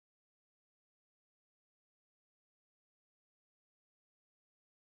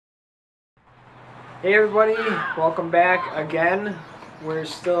Hey everybody, welcome back again. We're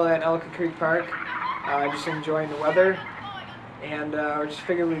still at Ellicott Creek Park, just enjoying the weather, and we just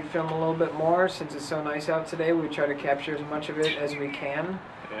figured we'd film a little bit more since it's so nice out today. We try to capture as much of it as we can.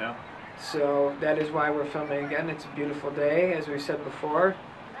 Yeah. So that is why we're filming again. It's a beautiful day, as we said before,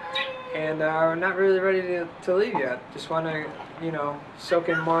 and we're not really ready to leave yet. Just want to, soak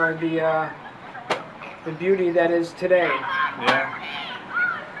in more of the beauty that is today. Yeah.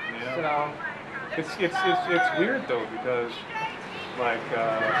 Yeah. So. It's weird though because like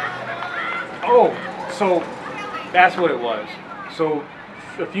so that's what it was. So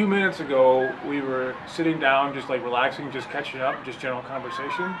a few minutes ago we were sitting down just like relaxing, just catching up, just general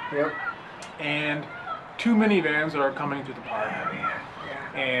conversation. Yep. And two minivans are coming through the park.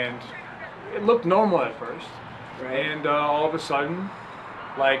 Yeah. And it looked normal at first. Right. And all of a sudden,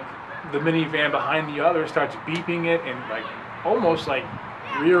 like the minivan behind the other starts beeping it and like almost like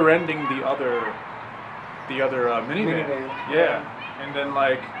rear-ending the other minivan. Yeah. And then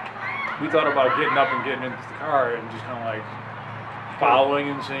like we thought about getting up and getting into the car and just kind of like following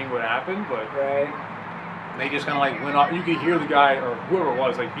and seeing what happened, but right. They just kind of like went off. You could hear the guy or whoever it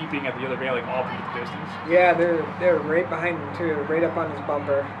was like beeping at the other van like off in the distance. Yeah, they're right behind him too, right up on his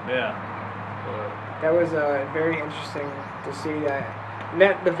bumper. Yeah. That was very interesting to see that.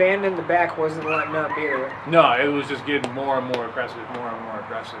 The van in the back wasn't letting up either. No, it was just getting more and more aggressive, more and more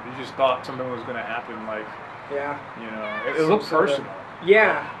aggressive. You just thought something was going to happen, like, yeah, it looked personal.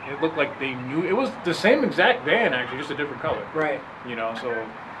 Yeah. It looked like they knew. It was the same exact van, actually, just a different color. Right. So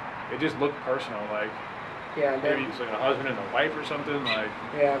it just looked personal, like, yeah, maybe it's like a husband and a wife or something, like,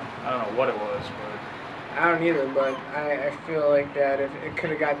 yeah. I don't know what it was, but. I don't either, but I feel like that if it could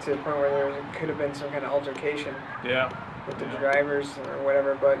have got to the point where there could have been some kind of altercation. Yeah. With the drivers or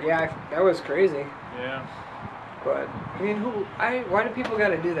whatever, but yeah, that was crazy. Yeah. But I mean, why do people got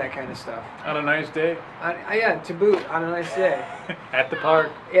to do that kind of stuff? On a nice day. Yeah, to boot on a nice day. At the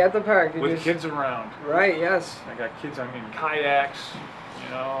park. Yeah, at the park. With kids around. Right. Yes. I got kids in kayaks,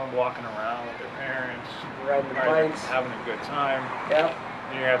 walking around with their parents, riding the bikes, having a good time. Yep.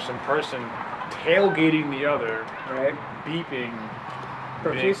 And you have some person tailgating the other, right? Beeping.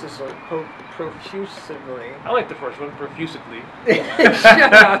 Profusively. I like the first one, profusively.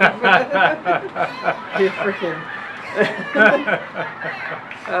 Shut up. You freaking.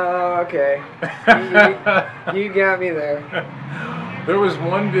 Oh, okay. You got me there. There was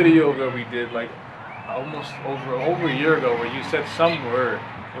one video that we did like almost over a year ago where you said some word.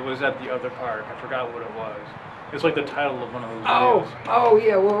 It was at the other park. I forgot what it was. It's like the title of one of those videos. Oh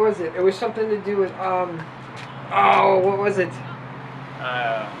yeah, what was it? It was something to do with what was it?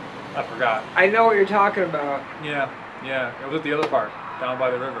 I forgot. I know what you're talking about. Yeah. It was at the other park, down by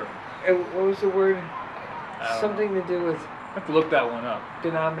the river. What was the word? Something to do with. I have to look that one up.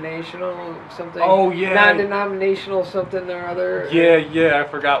 Denominational something. Oh yeah. Non-denominational something or other. Yeah. I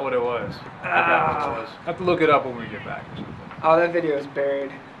forgot what it was. I have to look it up when we get back. Oh, that video is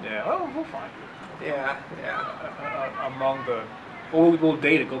buried. Yeah. Oh, we'll find it. Yeah. Among the. We'll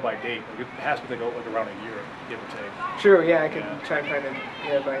date it, go by date. It has to go like around a year, give or take. True, yeah, I could try and find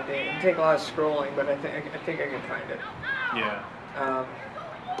it by date. It'd take a lot of scrolling, but I think I can find it. Yeah.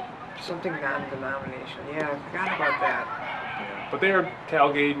 Something non-denomination. Yeah, I forgot about that. Yeah. But they were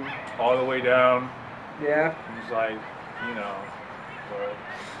tailgating all the way down. Yeah. It was like, but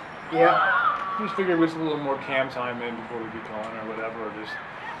yeah. Just figured we was a little more cam time in before we get going or whatever, or just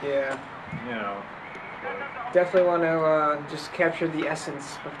But definitely want to just capture the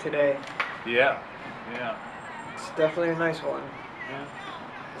essence of today. Yeah. It's definitely a nice one. Yeah.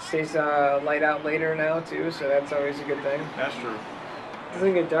 It stays light out later now too, so that's always a good thing. That's true. It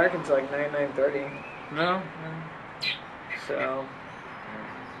doesn't get dark until like 9:30. No. So,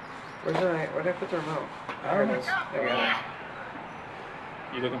 where'd I put the remote? There it is. I got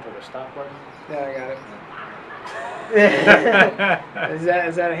it. You looking for the stop button? Yeah, I got it.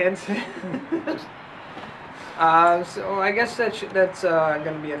 Is that a hint? So I guess that's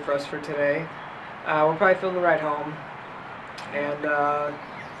gonna be it for us for today. We'll probably film the ride home, and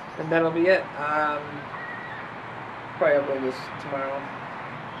that'll be it. Probably upload this tomorrow.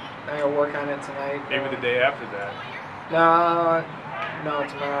 I'm gonna work on it tonight. Maybe the day after that. No,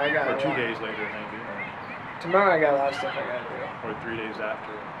 tomorrow I got. Or 2 days later, maybe. Tomorrow I got a lot of stuff I gotta do. Or 3 days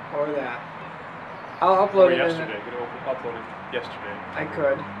after. Or that. I'll upload it. Yesterday. Could upload it yesterday. I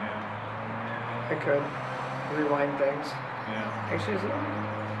could. Yeah. I could rewind things. Yeah. Actually, you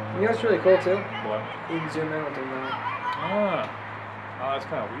know what's really cool too? What? You can zoom in with the remote. Oh, that's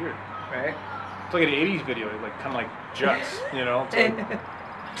kind of weird. Right? It's like an 80s video, like kind of like Juts, It's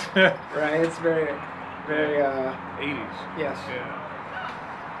like right, it's very 80s. Yes. Yeah.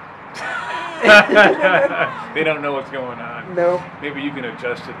 They don't know what's going on. No. Maybe you can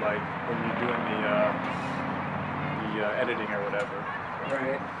adjust it like when you're doing the editing or whatever.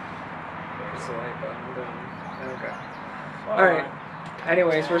 Right. There's the light button. Done. Okay. All right.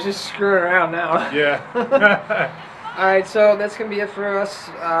 Anyways, we're just screwing around now. Yeah. All right, so that's gonna be it for us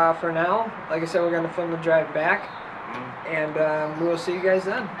for now. Like I said, we're gonna film the drive back, and we will see you guys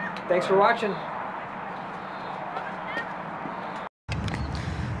then. Thanks for watching.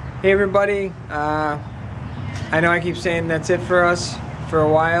 Hey everybody. I know I keep saying that's it for us for a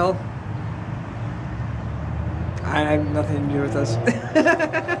while. I have nothing to do with this.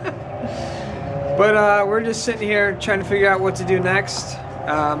 But we're just sitting here trying to figure out what to do next.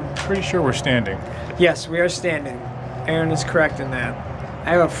 Pretty sure we're standing. Yes, we are standing. Aaron is correct in that.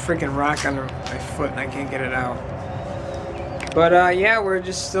 I have a freaking rock under my foot and I can't get it out. But yeah, we're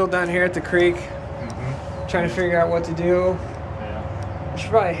just still down here at the creek, trying to figure out what to do. Yeah. We should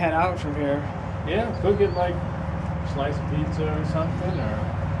probably head out from here. Yeah, let's go get like a slice of pizza or something, or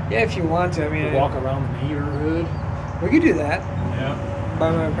Yeah, if you want to. I mean, walk around the neighborhood. We could do that. Yeah.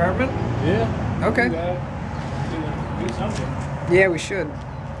 By my apartment? Yeah. Okay. Do something. Yeah, we should.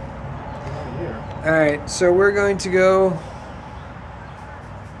 Here. Alright, so we're going to go...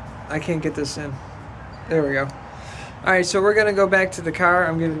 I can't get this in. There we go. Alright, so we're going to go back to the car.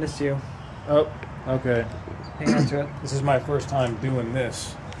 I'm giving this to you. Oh, okay. Hang on to it. This is my first time doing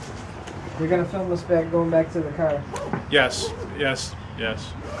this. We're going to film this back, going back to the car. Yes, yes,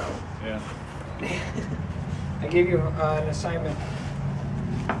 yes. Yeah. I gave you an assignment.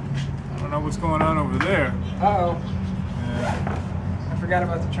 I don't know what's going on over there. Uh-oh. Yeah. I forgot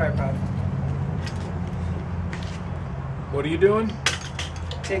about the tripod. What are you doing?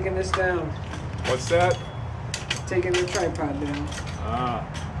 Taking this down. What's that? Taking the tripod down. Ah.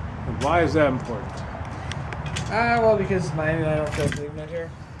 Why is that important? Well, because mine and I don't feel like leaving it here.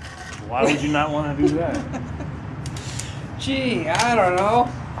 Why would you not want to do that? Gee, I don't know.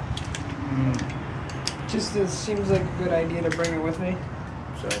 Just it seems like a good idea to bring it with me.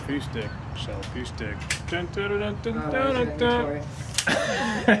 Selfie stick. Selfie stick. Dun, dun, dun, dun, Oh, dun, there's dun,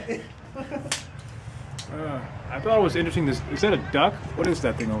 dun. I thought it was interesting. Is that a duck? What is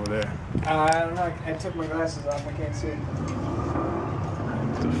that thing over there? I don't know. I took my glasses off. I can't see.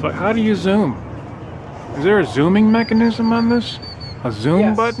 What the fuck? How do you zoom? Is there a zooming mechanism on this? A zoom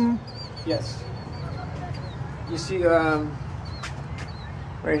Yes. button? Yes. You see, right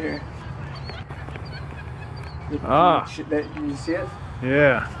here. You see it?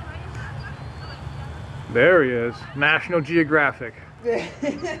 Yeah. There he is. National Geographic.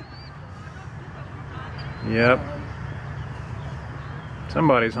 Yep.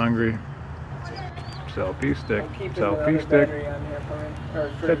 Somebody's hungry. Selfie stick. I'm keeping Selfie the stick. battery on here for me. Or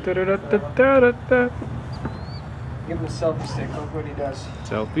for, Da-da-da-da-da-da-da. give him a selfie stick. Look what he does.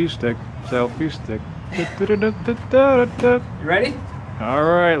 Selfie stick. Selfie stick. Da-da-da-da-da-da-da. You ready? All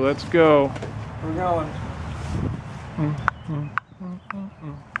right, let's go. We're going.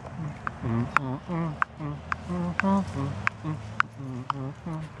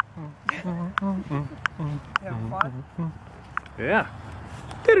 Having fun? Yeah.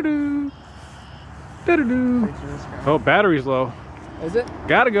 Da-da-doo. Da-da-doo. Oh, battery's low. Is it?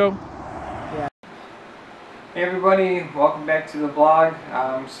 Gotta go. Hey everybody, welcome back to the vlog.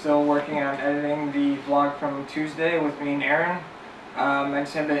 I'm still working on editing the vlog from Tuesday with me and Aaron. I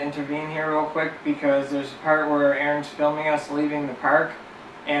just had to intervene here real quick because there's a part where Aaron's filming us leaving the park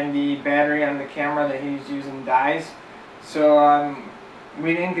and the battery on the camera that he's using dies. So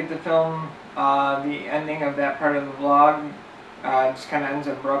we didn't get to film the ending of that part of the vlog. It just kind of ends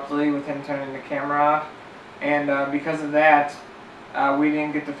abruptly with him turning the camera off. And because of that, we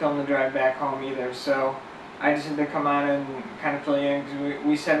didn't get to film the drive back home either. So I just had to come on and kind of fill you in because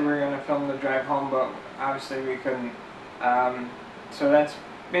we said we were going to film the drive home, but obviously we couldn't. So that's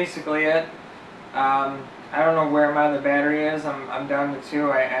basically it. I don't know where my other battery is. I'm down to 2.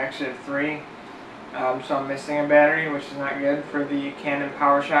 I actually have 3. So I'm missing a battery, which is not good for the Canon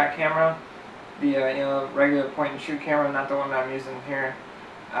PowerShot camera. The regular point and shoot camera, not the one I'm using here.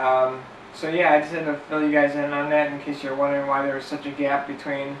 So yeah, I just had to fill you guys in on that in case you're wondering why there was such a gap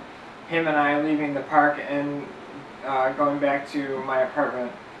between him and I leaving the park and going back to my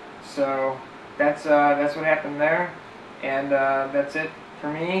apartment. So that's what happened there, and that's it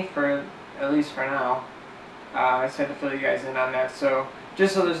for me, for at least for now. I just had to fill you guys in on that, so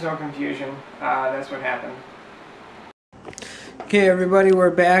just so there's no confusion, that's what happened. Okay everybody, we're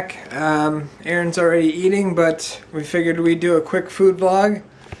back. Aaron's already eating, but we figured we'd do a quick food vlog.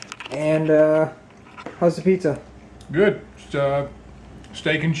 And how's the pizza? Good.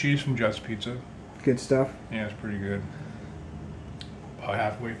 Steak and cheese from Just Pizza. Good stuff. Yeah, it's pretty good.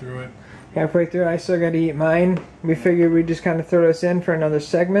 about halfway through it. Halfway through, I still got to eat mine. We figured we'd just kind of throw this in for another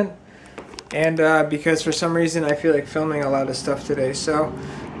segment. And because for some reason I feel like filming a lot of stuff today. So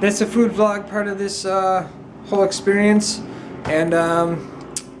that's the food vlog part of this whole experience. And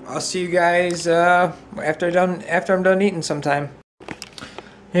I'll see you guys after I'm done eating sometime.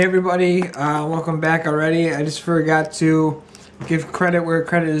 Hey everybody, welcome back already. I just forgot to give credit where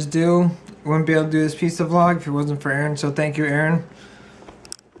credit is due. Wouldn't be able to do this pizza vlog if it wasn't for Aaron, so thank you, Aaron.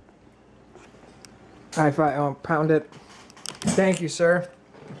 High five, oh, pound it. Thank you, sir.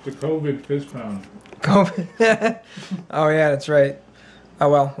 The COVID fist pound. COVID. Oh yeah, that's right. Oh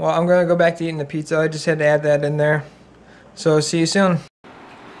well. Well, I'm gonna go back to eating the pizza. I just had to add that in there. So see you soon.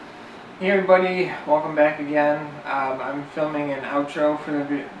 Hey everybody, welcome back again. I'm filming an outro for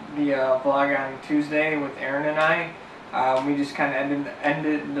the vlog on Tuesday with Aaron and I. We just kind of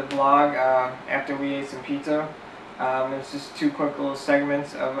ended the vlog after we ate some pizza. It's just two quick little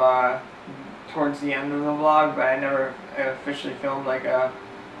segments of towards the end of the vlog, but I never officially filmed like a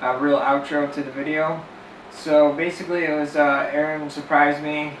real outro to the video. So basically it was Aaron surprised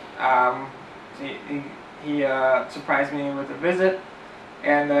me. He surprised me with a visit,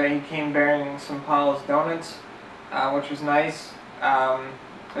 and he came bearing some Paul's donuts, which was nice.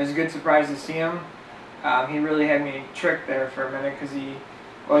 It was a good surprise to see him. He really had me tricked there for a minute because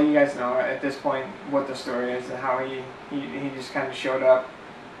well, you guys know at this point what the story is and how he just kind of showed up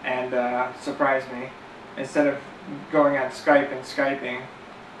and surprised me instead of going on Skype and Skyping.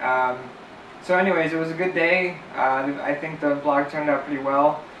 So anyways, it was a good day. I think the vlog turned out pretty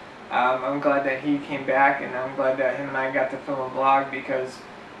well. I'm glad that he came back, and I'm glad that him and I got to film a vlog because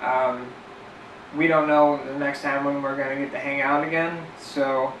we don't know the next time when we're going to get to hang out again.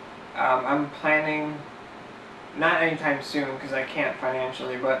 So I'm planning, not anytime soon because I can't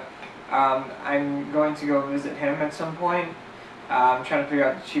financially, but I'm going to go visit him at some point. I'm trying to figure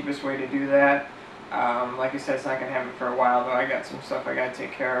out the cheapest way to do that. Like I said, it's not going to happen for a while, though. I got some stuff I got to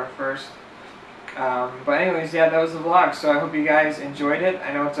take care of first. But anyways, yeah, that was the vlog. So I hope you guys enjoyed it.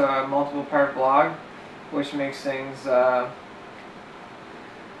 I know it's a multiple part vlog, which makes things, I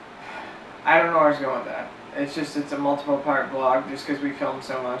don't know where I was going with that. It's a multiple part vlog just because we filmed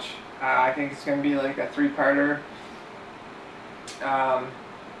so much. I think it's going to be like a 3-parter.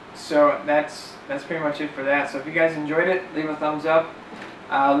 So that's pretty much it for that. So if you guys enjoyed it, leave a thumbs up,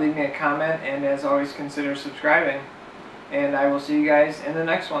 leave me a comment, and as always, consider subscribing. And I will see you guys in the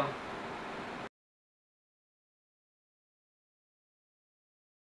next one.